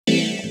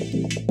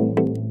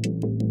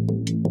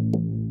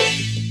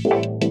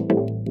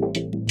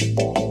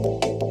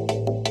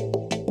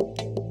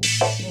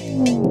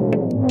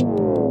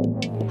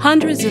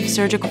Hundreds of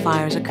surgical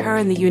fires occur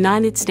in the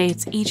United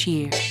States each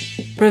year.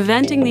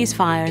 Preventing these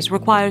fires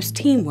requires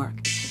teamwork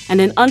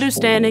and an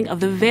understanding of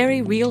the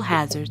very real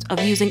hazards of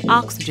using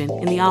oxygen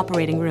in the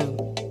operating room.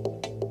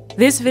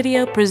 This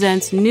video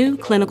presents new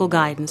clinical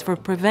guidance for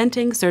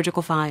preventing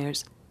surgical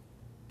fires.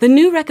 The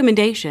new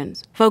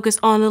recommendations focus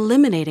on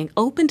eliminating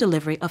open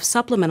delivery of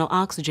supplemental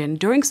oxygen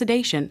during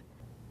sedation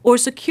or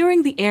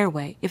securing the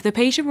airway if the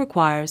patient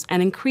requires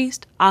an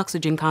increased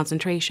oxygen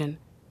concentration.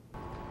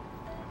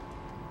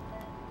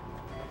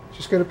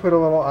 Just going to put a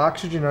little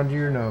oxygen under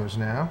your nose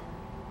now.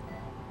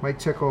 Might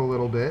tickle a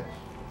little bit.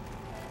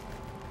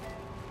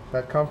 Is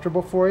that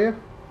comfortable for you?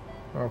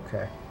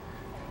 Okay.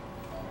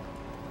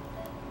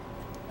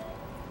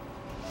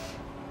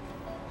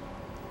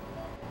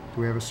 Do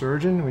we have a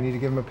surgeon? We need to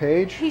give him a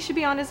page? He should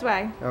be on his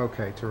way.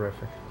 Okay,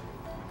 terrific.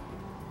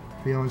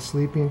 Feeling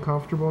sleepy and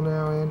comfortable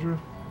now, Andrew?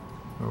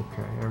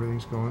 Okay,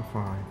 everything's going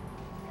fine.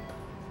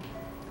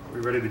 Are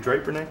we ready to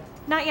drape, Renee?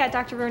 Not yet,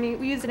 Dr. Rooney.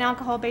 We used an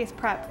alcohol-based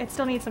prep. It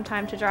still needs some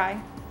time to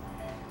dry.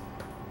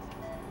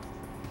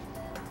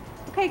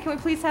 Okay, can we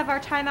please have our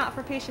timeout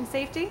for patient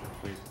safety?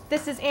 Please.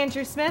 This is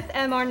Andrew Smith,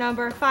 MR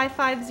number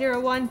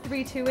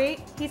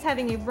 5501328. He's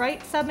having a right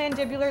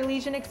submandibular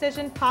lesion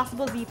excision,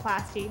 possible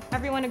Z-plasty.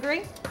 Everyone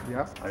agree?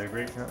 Yep. I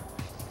agree. Yeah.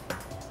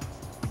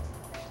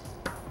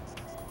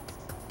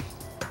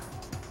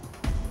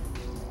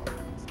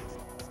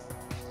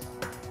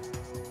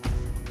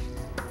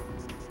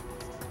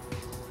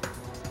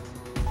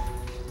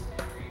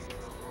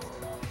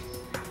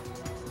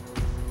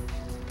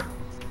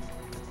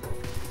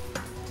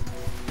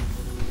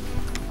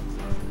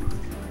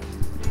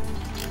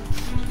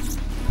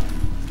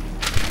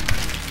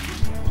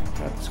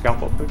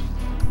 Scalpel, please.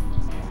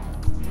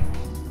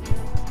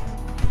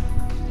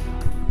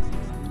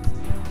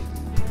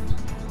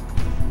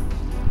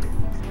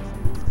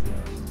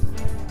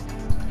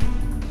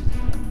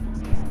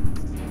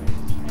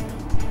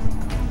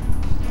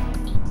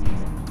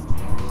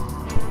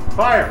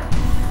 Fire!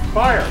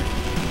 Fire!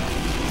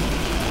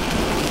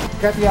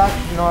 Cut the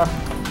oxygen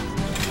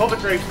off. Hold the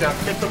drapes down.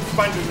 Get some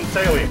sponges and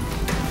saline.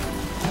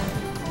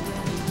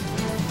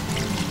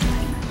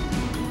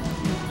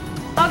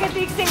 I'll get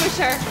the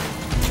extinguisher.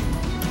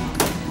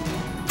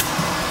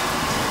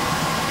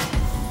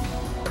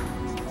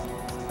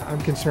 I'm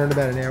concerned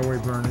about an airway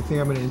burn. I think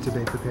I'm going to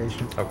intubate the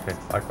patient. Okay,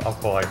 I'll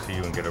call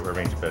ICU and get a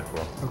arranged bed for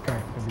him. Okay,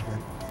 that'd be good.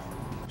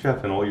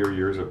 Jeff, in all your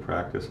years of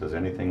practice, has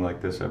anything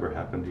like this ever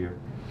happened to you?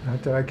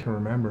 Not that I can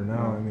remember, no.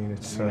 I mean,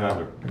 it's, I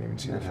Never. didn't even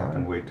see the It fire.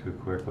 happened way too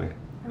quickly.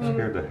 It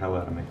scared the hell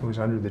out of me. It was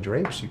under the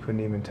drapes. You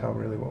couldn't even tell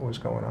really what was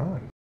going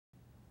on.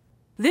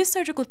 This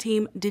surgical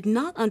team did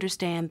not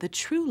understand the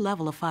true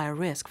level of fire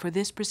risk for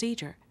this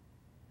procedure.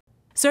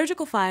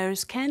 Surgical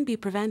fires can be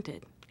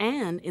prevented,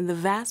 and in the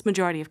vast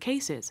majority of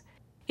cases,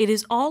 it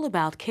is all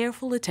about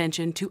careful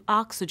attention to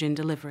oxygen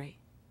delivery.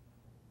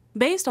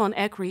 Based on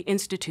ECRI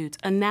Institute's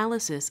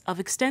analysis of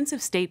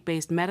extensive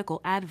state-based medical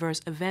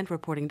adverse event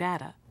reporting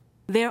data,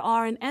 there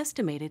are an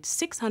estimated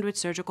 600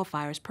 surgical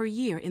fires per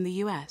year in the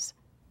U.S.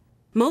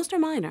 Most are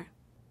minor.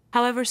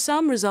 However,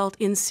 some result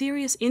in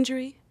serious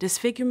injury,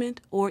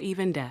 disfigurement, or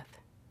even death.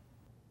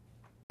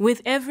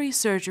 With every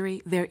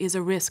surgery, there is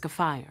a risk of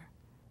fire.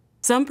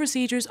 Some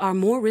procedures are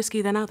more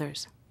risky than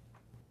others.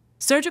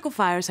 Surgical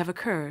fires have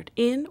occurred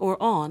in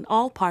or on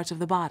all parts of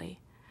the body,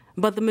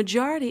 but the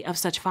majority of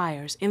such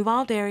fires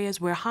involved areas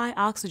where high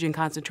oxygen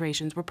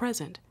concentrations were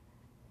present.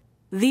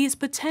 These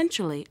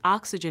potentially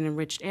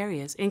oxygen-enriched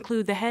areas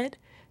include the head,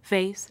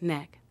 face,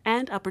 neck,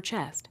 and upper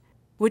chest,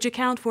 which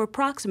account for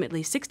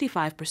approximately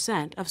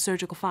 65% of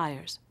surgical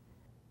fires.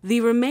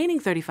 The remaining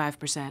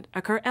 35%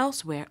 occur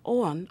elsewhere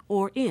on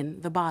or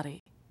in the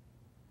body.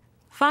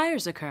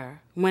 Fires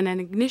occur when an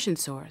ignition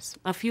source,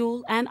 a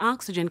fuel, and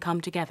oxygen come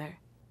together.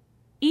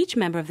 Each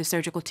member of the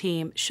surgical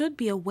team should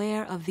be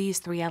aware of these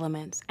three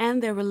elements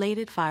and their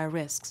related fire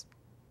risks.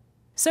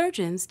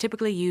 Surgeons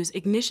typically use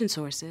ignition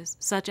sources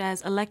such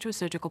as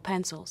electrosurgical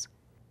pencils.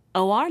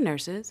 OR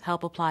nurses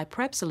help apply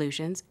PrEP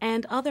solutions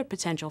and other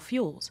potential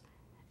fuels.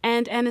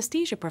 And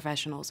anesthesia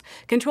professionals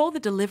control the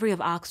delivery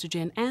of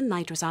oxygen and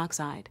nitrous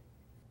oxide.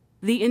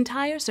 The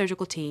entire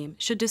surgical team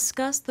should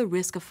discuss the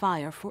risk of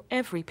fire for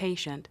every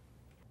patient.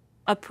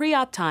 A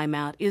pre-op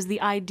timeout is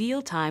the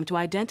ideal time to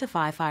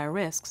identify fire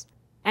risks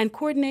and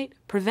coordinate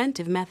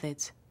preventive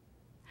methods.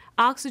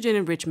 Oxygen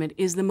enrichment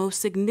is the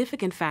most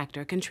significant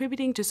factor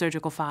contributing to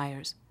surgical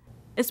fires,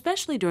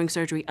 especially during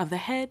surgery of the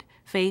head,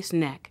 face,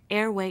 neck,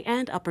 airway,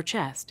 and upper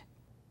chest.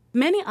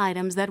 Many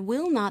items that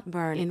will not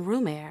burn in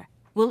room air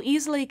will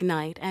easily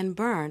ignite and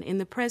burn in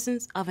the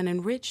presence of an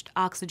enriched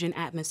oxygen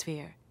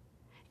atmosphere.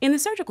 In the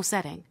surgical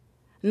setting,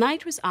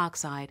 nitrous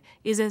oxide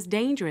is as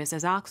dangerous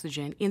as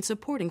oxygen in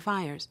supporting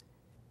fires.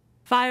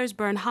 Fires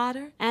burn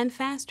hotter and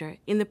faster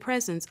in the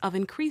presence of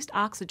increased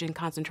oxygen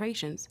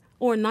concentrations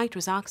or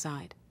nitrous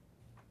oxide.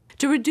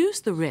 To reduce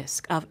the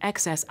risk of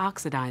excess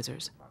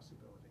oxidizers,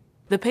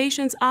 The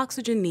patient's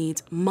oxygen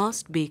needs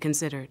must be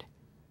considered.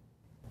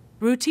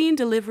 Routine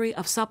delivery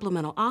of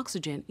supplemental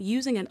oxygen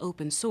using an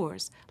open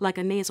source, like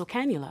a nasal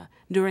cannula,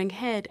 during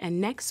head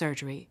and neck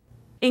surgery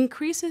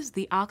increases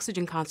the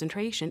oxygen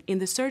concentration in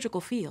the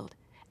surgical field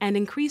and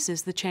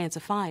increases the chance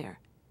of fire.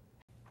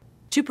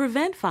 To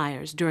prevent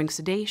fires during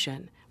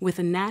sedation with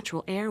a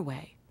natural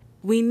airway,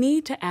 we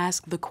need to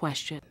ask the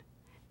question,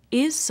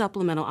 is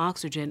supplemental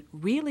oxygen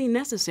really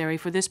necessary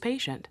for this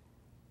patient?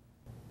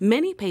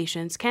 Many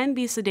patients can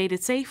be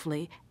sedated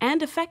safely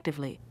and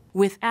effectively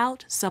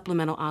without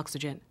supplemental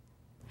oxygen.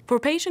 For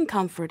patient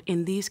comfort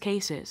in these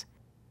cases,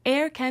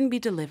 air can be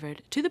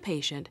delivered to the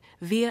patient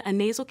via a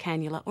nasal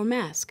cannula or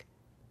mask.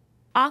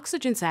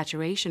 Oxygen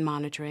saturation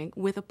monitoring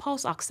with a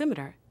pulse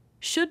oximeter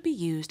should be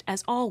used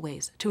as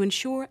always to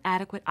ensure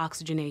adequate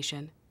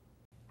oxygenation.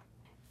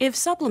 If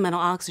supplemental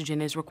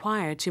oxygen is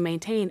required to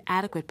maintain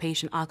adequate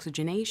patient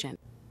oxygenation,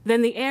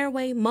 then the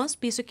airway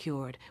must be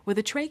secured with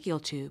a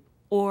tracheal tube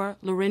or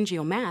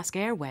laryngeal mask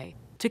airway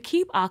to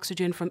keep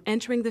oxygen from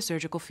entering the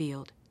surgical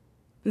field.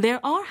 There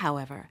are,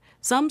 however,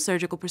 some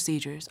surgical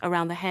procedures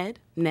around the head,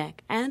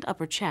 neck, and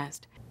upper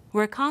chest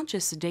where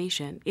conscious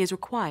sedation is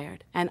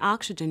required and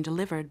oxygen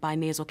delivered by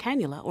nasal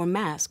cannula or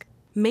mask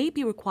may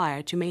be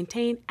required to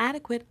maintain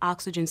adequate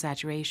oxygen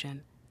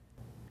saturation.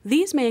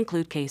 These may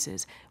include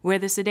cases where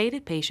the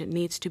sedated patient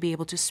needs to be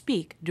able to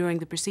speak during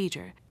the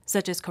procedure,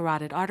 such as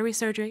carotid artery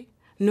surgery,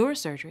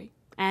 neurosurgery,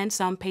 and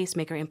some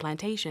pacemaker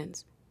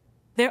implantations.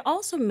 There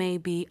also may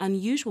be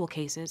unusual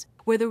cases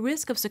where the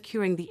risk of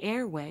securing the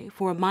airway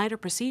for a minor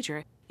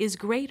procedure is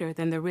greater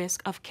than the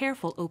risk of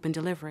careful open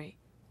delivery.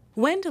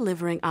 When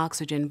delivering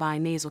oxygen by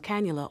nasal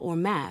cannula or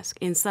mask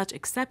in such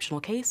exceptional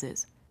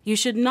cases, you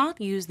should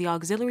not use the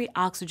auxiliary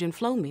oxygen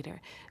flow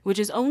meter, which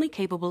is only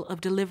capable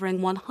of delivering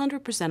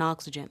 100%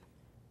 oxygen.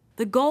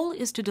 The goal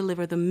is to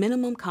deliver the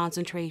minimum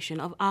concentration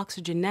of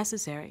oxygen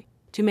necessary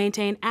to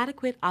maintain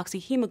adequate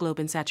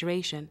oxyhemoglobin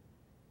saturation.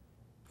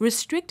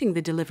 Restricting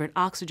the delivered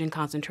oxygen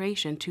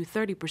concentration to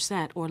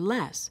 30% or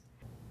less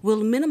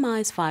will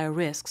minimize fire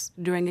risks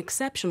during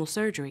exceptional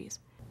surgeries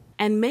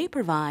and may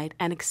provide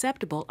an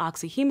acceptable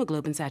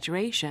oxyhemoglobin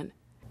saturation,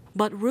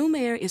 but room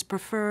air is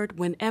preferred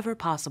whenever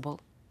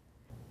possible.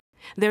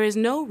 There is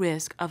no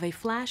risk of a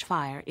flash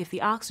fire if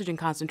the oxygen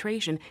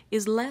concentration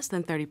is less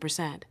than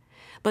 30%,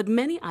 but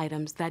many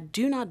items that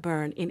do not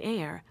burn in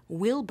air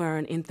will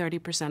burn in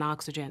 30%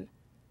 oxygen.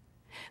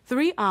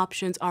 3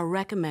 options are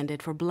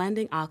recommended for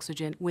blending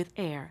oxygen with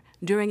air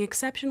during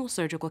exceptional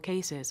surgical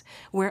cases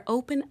where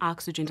open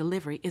oxygen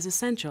delivery is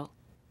essential.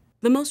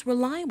 The most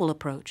reliable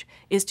approach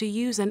is to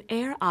use an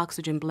air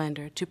oxygen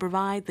blender to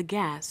provide the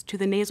gas to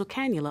the nasal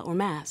cannula or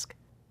mask.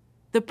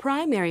 The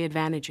primary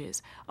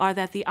advantages are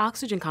that the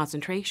oxygen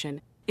concentration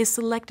is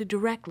selected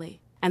directly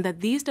and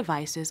that these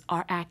devices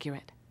are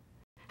accurate.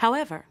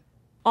 However,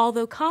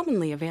 although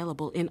commonly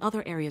available in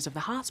other areas of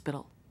the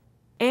hospital,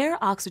 air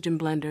oxygen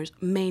blenders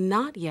may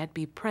not yet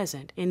be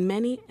present in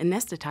many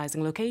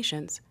anesthetizing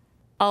locations.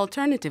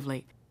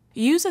 Alternatively,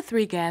 use a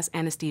 3-gas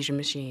anesthesia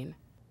machine,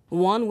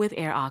 one with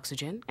air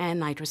oxygen and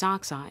nitrous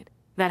oxide,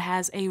 that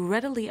has a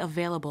readily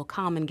available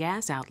common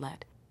gas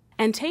outlet,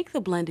 and take the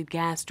blended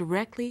gas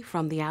directly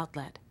from the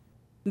outlet.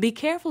 Be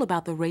careful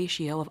about the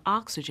ratio of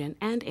oxygen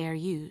and air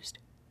used.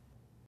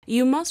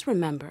 You must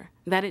remember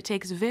that it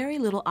takes very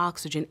little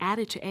oxygen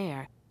added to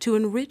air to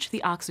enrich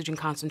the oxygen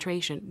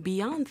concentration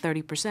beyond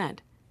 30%.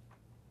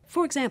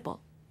 For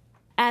example,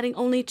 adding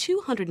only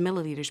 200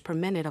 milliliters per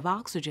minute of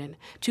oxygen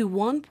to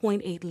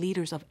 1.8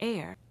 liters of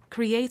air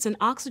creates an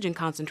oxygen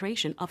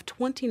concentration of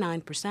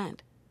 29%.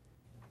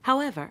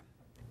 However,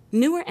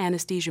 newer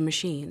anesthesia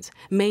machines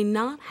may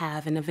not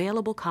have an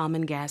available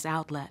common gas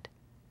outlet.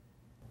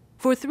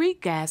 For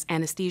 3-gas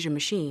anesthesia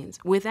machines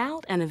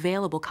without an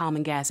available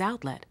common gas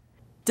outlet,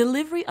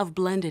 delivery of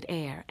blended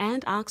air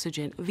and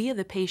oxygen via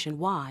the patient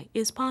Y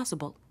is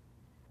possible.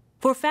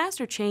 For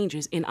faster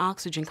changes in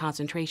oxygen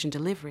concentration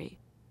delivery,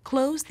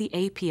 close the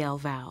APL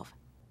valve.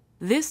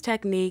 This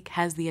technique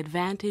has the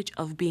advantage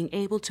of being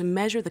able to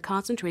measure the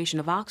concentration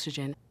of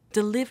oxygen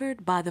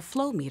delivered by the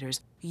flow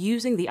meters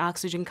using the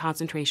oxygen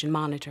concentration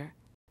monitor.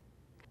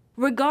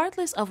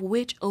 Regardless of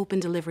which open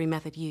delivery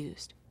method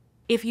used,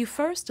 if you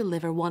first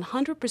deliver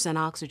 100%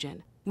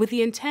 oxygen with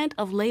the intent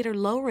of later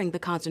lowering the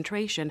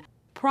concentration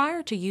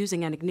prior to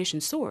using an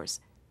ignition source,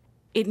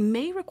 it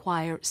may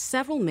require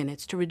several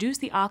minutes to reduce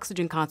the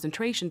oxygen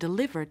concentration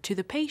delivered to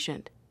the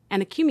patient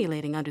and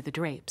accumulating under the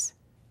drapes.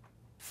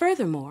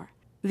 Furthermore,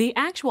 the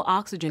actual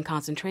oxygen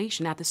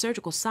concentration at the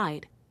surgical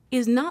site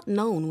is not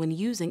known when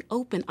using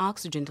open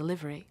oxygen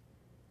delivery.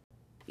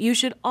 You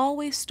should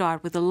always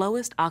start with the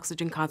lowest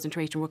oxygen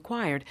concentration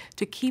required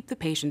to keep the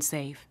patient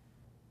safe.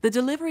 The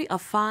delivery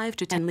of 5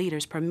 to 10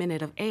 liters per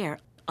minute of air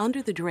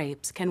under the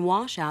drapes can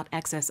wash out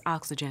excess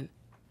oxygen.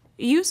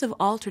 Use of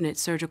alternate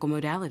surgical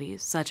modalities,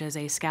 such as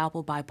a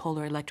scalpel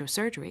bipolar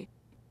electrosurgery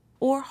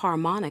or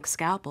harmonic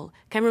scalpel,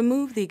 can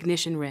remove the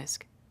ignition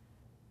risk.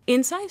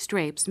 Incised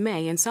drapes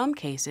may, in some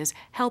cases,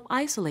 help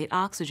isolate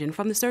oxygen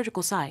from the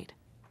surgical site.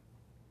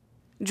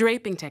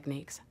 Draping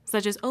techniques,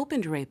 such as open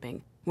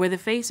draping, where the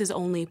face is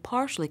only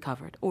partially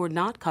covered or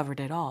not covered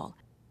at all,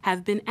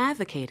 have been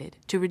advocated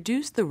to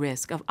reduce the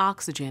risk of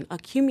oxygen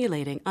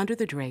accumulating under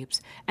the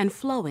drapes and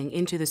flowing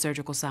into the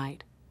surgical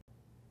site.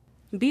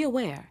 Be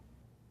aware,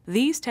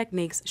 these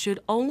techniques should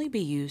only be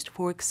used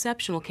for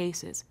exceptional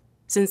cases,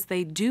 since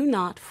they do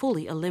not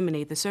fully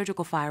eliminate the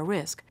surgical fire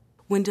risk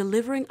when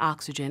delivering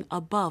oxygen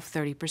above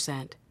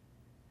 30%.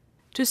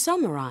 To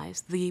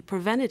summarize, the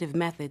preventative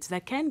methods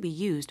that can be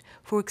used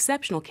for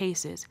exceptional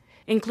cases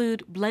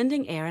include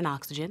blending air and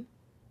oxygen,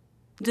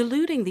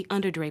 diluting the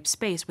underdrape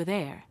space with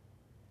air,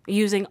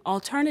 using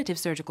alternative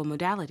surgical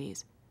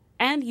modalities,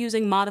 and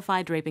using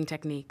modified draping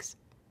techniques.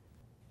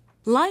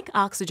 Like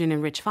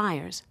oxygen-enriched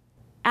fires,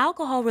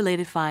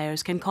 alcohol-related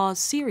fires can cause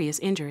serious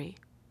injury.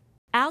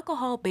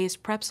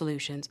 Alcohol-based prep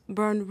solutions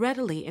burn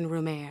readily in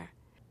room air,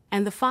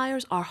 and the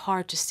fires are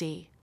hard to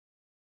see.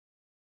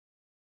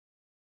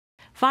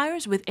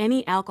 Fires with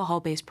any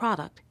alcohol-based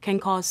product can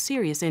cause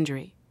serious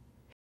injury.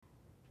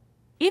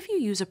 If you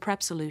use a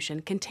prep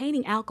solution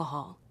containing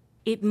alcohol,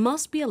 it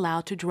must be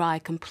allowed to dry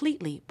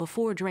completely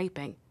before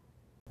draping.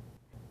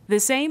 The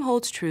same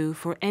holds true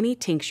for any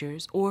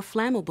tinctures or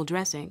flammable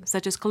dressing,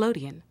 such as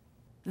collodion.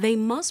 They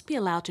must be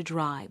allowed to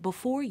dry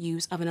before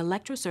use of an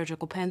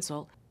electrosurgical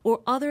pencil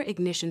or other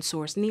ignition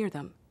source near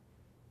them.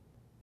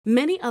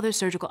 Many other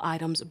surgical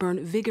items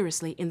burn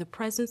vigorously in the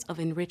presence of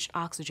enriched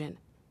oxygen.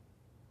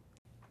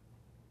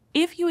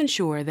 If you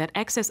ensure that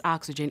excess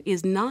oxygen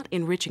is not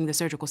enriching the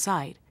surgical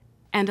site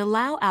and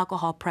allow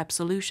alcohol prep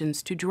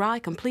solutions to dry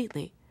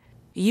completely,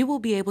 you will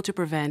be able to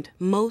prevent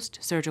most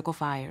surgical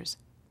fires.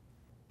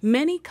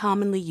 Many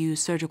commonly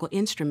used surgical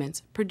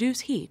instruments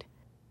produce heat,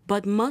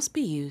 but must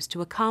be used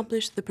to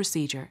accomplish the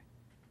procedure.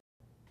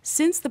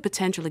 Since the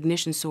potential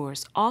ignition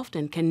source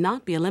often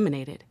cannot be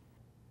eliminated,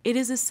 it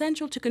is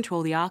essential to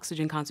control the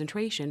oxygen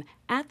concentration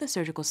at the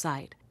surgical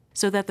site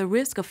so that the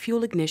risk of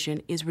fuel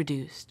ignition is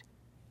reduced.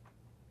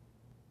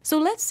 So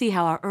let's see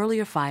how our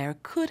earlier fire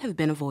could have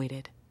been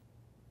avoided.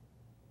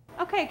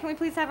 Okay, can we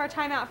please have our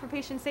timeout for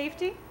patient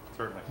safety?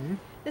 Certainly.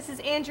 This is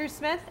Andrew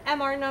Smith,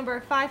 MR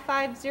number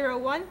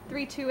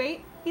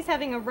 5501328. He's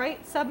having a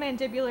right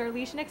submandibular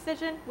lesion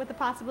excision with a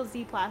possible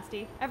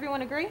Z-plasty.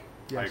 Everyone agree?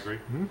 Yes. I agree.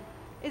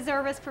 Is there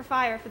a risk for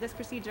fire for this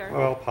procedure?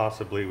 Well,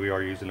 possibly. We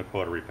are using a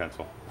cautery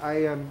pencil.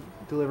 I am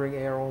delivering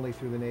air only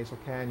through the nasal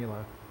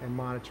cannula and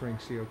monitoring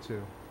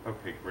CO2.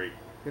 Okay, great.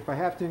 If I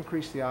have to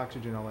increase the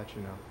oxygen, I'll let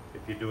you know.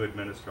 If you do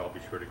administer, I'll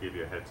be sure to give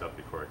you a heads up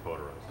before I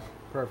cauterize.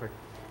 Perfect.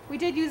 We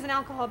did use an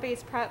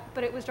alcohol-based prep,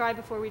 but it was dry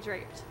before we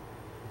draped.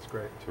 That's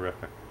great.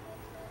 Terrific.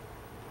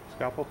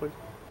 Scalpel, please.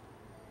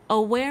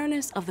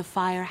 Awareness of the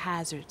fire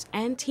hazards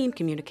and team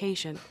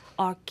communication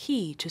are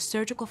key to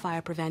surgical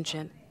fire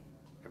prevention.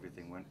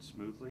 Everything went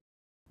smoothly.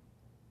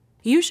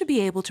 You should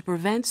be able to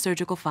prevent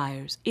surgical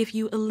fires if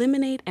you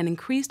eliminate an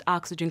increased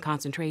oxygen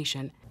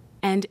concentration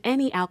and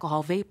any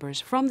alcohol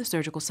vapors from the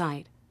surgical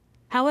site.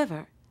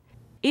 However,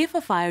 if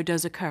a fire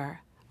does occur,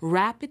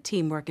 rapid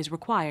teamwork is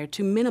required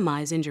to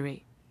minimize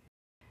injury.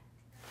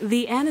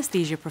 The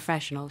anesthesia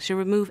professional should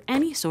remove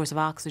any source of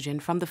oxygen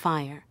from the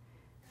fire.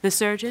 The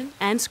surgeon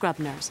and scrub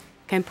nurse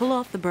can pull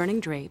off the burning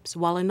drapes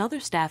while another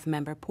staff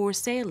member pours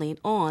saline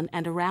on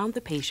and around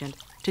the patient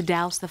to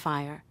douse the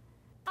fire.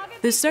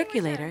 The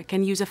circulator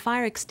can use a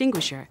fire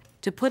extinguisher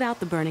to put out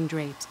the burning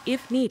drapes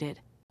if needed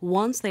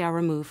once they are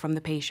removed from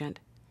the patient.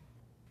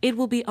 It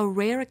will be a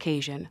rare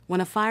occasion when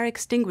a fire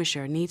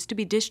extinguisher needs to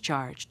be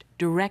discharged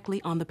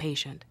directly on the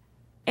patient.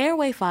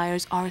 Airway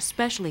fires are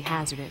especially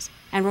hazardous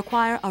and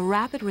require a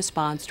rapid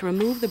response to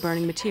remove the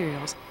burning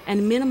materials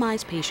and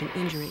minimize patient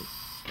injury.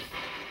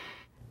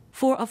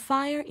 For a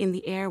fire in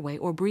the airway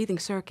or breathing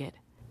circuit,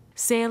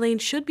 saline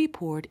should be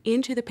poured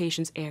into the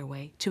patient's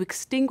airway to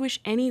extinguish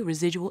any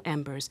residual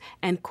embers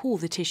and cool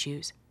the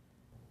tissues.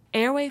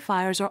 Airway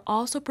fires are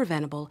also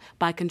preventable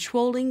by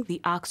controlling the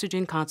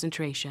oxygen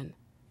concentration.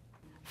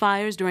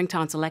 Fires during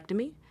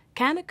tonsillectomy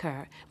can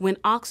occur when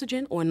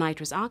oxygen or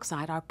nitrous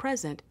oxide are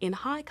present in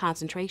high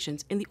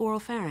concentrations in the oral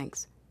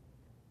pharynx.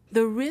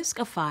 The risk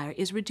of fire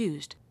is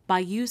reduced by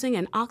using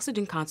an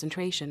oxygen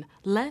concentration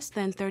less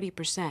than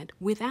 30%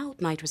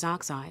 without nitrous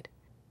oxide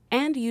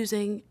and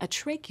using a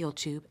tracheal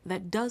tube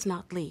that does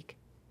not leak.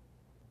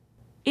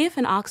 If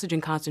an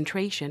oxygen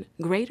concentration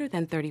greater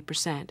than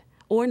 30%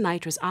 or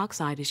nitrous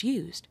oxide is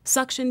used,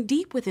 suction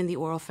deep within the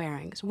oral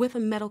pharynx with a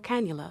metal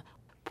cannula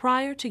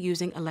prior to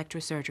using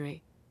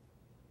electrosurgery.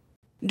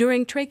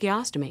 During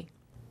tracheostomy,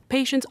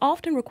 patients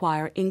often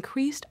require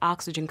increased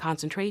oxygen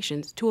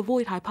concentrations to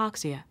avoid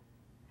hypoxia.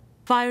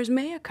 Fires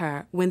may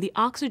occur when the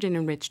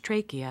oxygen-enriched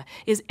trachea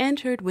is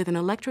entered with an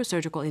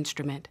electrosurgical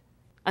instrument.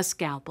 A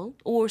scalpel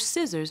or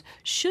scissors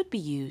should be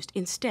used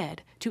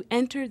instead to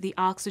enter the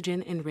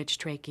oxygen-enriched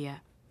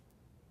trachea.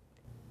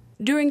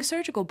 During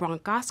surgical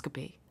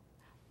bronchoscopy,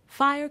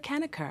 fire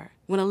can occur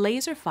when a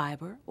laser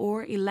fiber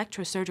or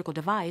electrosurgical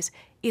device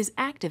is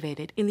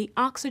activated in the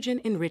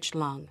oxygen-enriched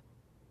lung.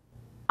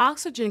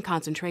 Oxygen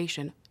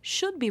concentration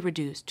should be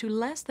reduced to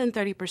less than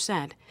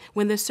 30%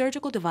 when the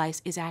surgical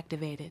device is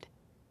activated.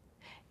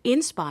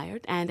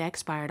 Inspired and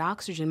expired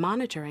oxygen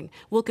monitoring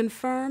will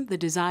confirm the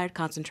desired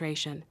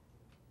concentration.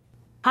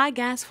 High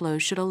gas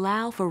flows should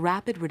allow for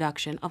rapid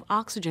reduction of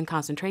oxygen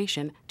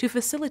concentration to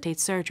facilitate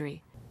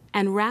surgery,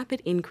 and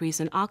rapid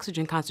increase in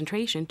oxygen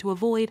concentration to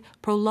avoid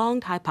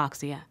prolonged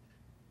hypoxia.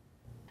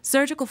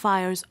 Surgical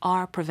fires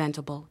are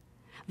preventable.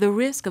 The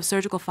risk of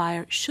surgical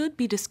fire should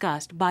be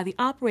discussed by the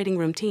operating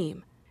room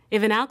team.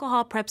 If an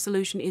alcohol prep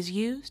solution is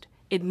used,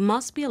 it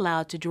must be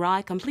allowed to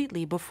dry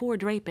completely before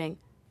draping.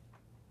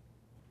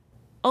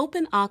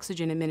 Open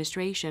oxygen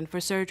administration for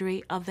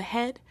surgery of the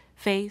head,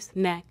 face,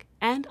 neck,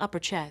 and upper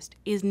chest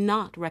is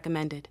not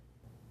recommended.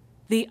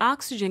 The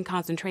oxygen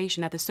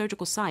concentration at the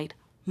surgical site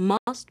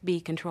must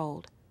be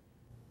controlled.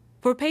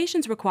 For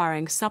patients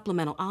requiring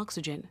supplemental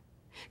oxygen,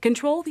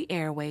 control the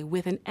airway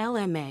with an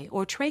LMA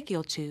or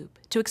tracheal tube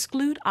to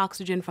exclude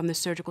oxygen from the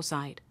surgical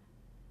site.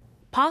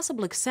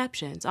 Possible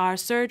exceptions are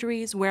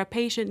surgeries where a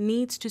patient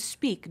needs to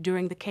speak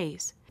during the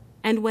case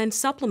and when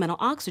supplemental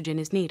oxygen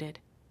is needed.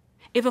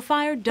 If a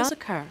fire does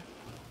occur,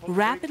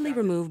 rapidly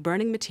remove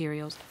burning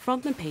materials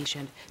from the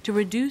patient to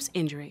reduce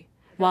injury,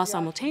 while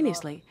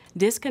simultaneously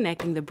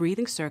disconnecting the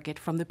breathing circuit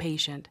from the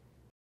patient.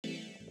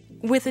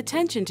 With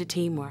attention to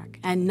teamwork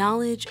and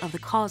knowledge of the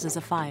causes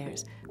of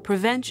fires,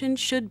 prevention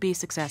should be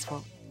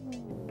successful.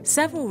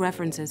 Several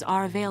references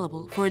are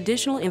available for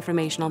additional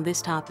information on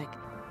this topic,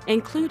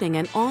 including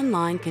an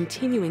online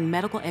continuing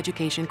medical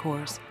education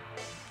course.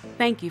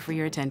 Thank you for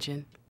your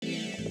attention.